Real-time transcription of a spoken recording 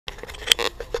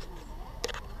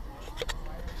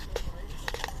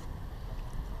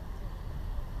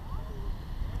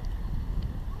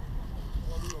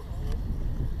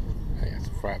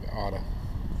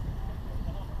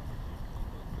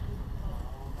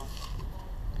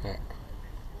Yeah.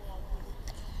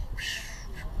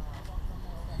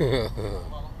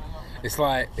 It's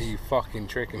like, are you fucking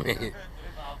tricking me?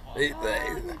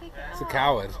 It's a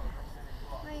coward.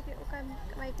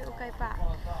 Maybe it'll go back.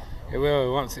 It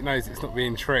will, once it knows it's not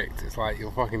being tricked, it's like,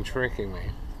 you're fucking tricking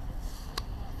me.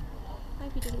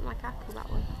 Maybe he doesn't like apple, that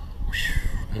one.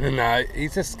 No,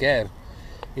 he's just scared.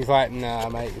 He's like, nah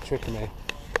mate, you're tricking me.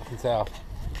 I can tell.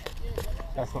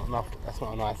 That's not enough. That's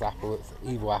not a nice apple. It's an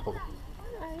evil apple. No,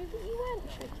 but you weren't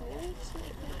tricking me. You just wanted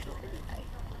to make it pretty, though.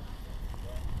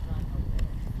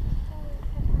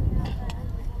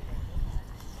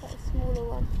 Quite a smaller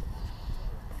one.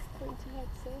 Pointy head,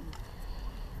 see?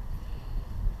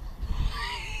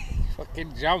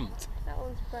 Fucking jumped. That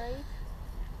one's brave.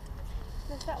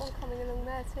 There's that one coming along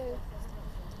there too.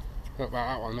 What about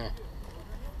that one there?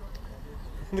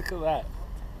 Look at that.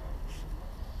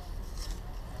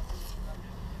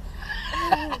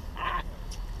 Look at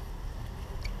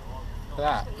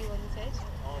that. That's what you wanted.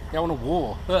 Yeah, I want a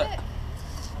war. Look.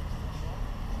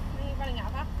 When you're running out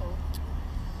of apple.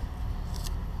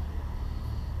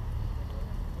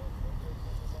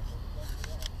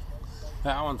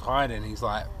 That one's hiding. He's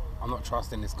like, I'm not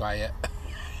trusting this guy yet.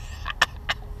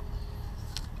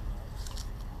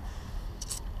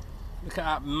 Look at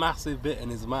that massive bit in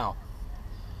his mouth.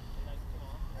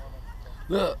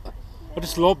 Look, I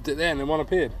just lobbed it there and then one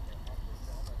appeared.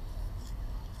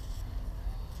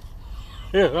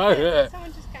 Yeah, right there.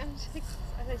 Someone just came to...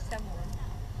 I say someone.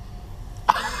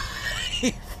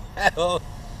 He fell.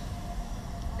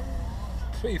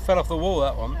 He fell off the wall,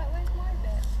 that one. Look, where's my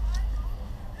bit?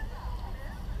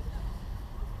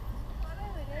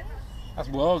 There it is. That's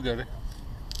well good.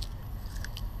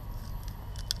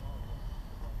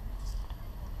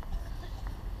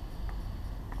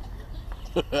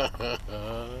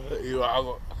 You,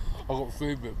 I got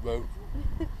food bit, bro.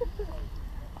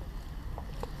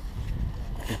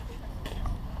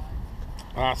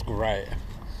 That's great.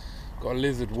 Got a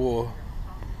lizard war.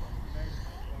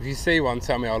 If you see one,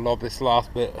 tell me. I'll lob this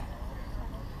last bit.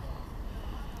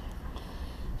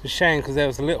 It's a shame because there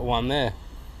was a little one there.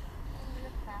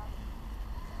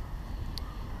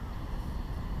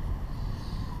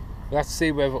 We'll have to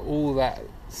see whether all that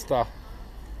stuff.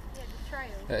 Yeah, the trail.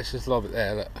 Let's just lob it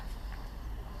there. Look.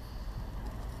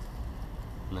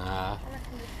 Nah. I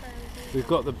reckon the trail's We've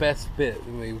got the best bit,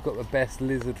 haven't we? We've got the best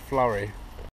lizard flurry.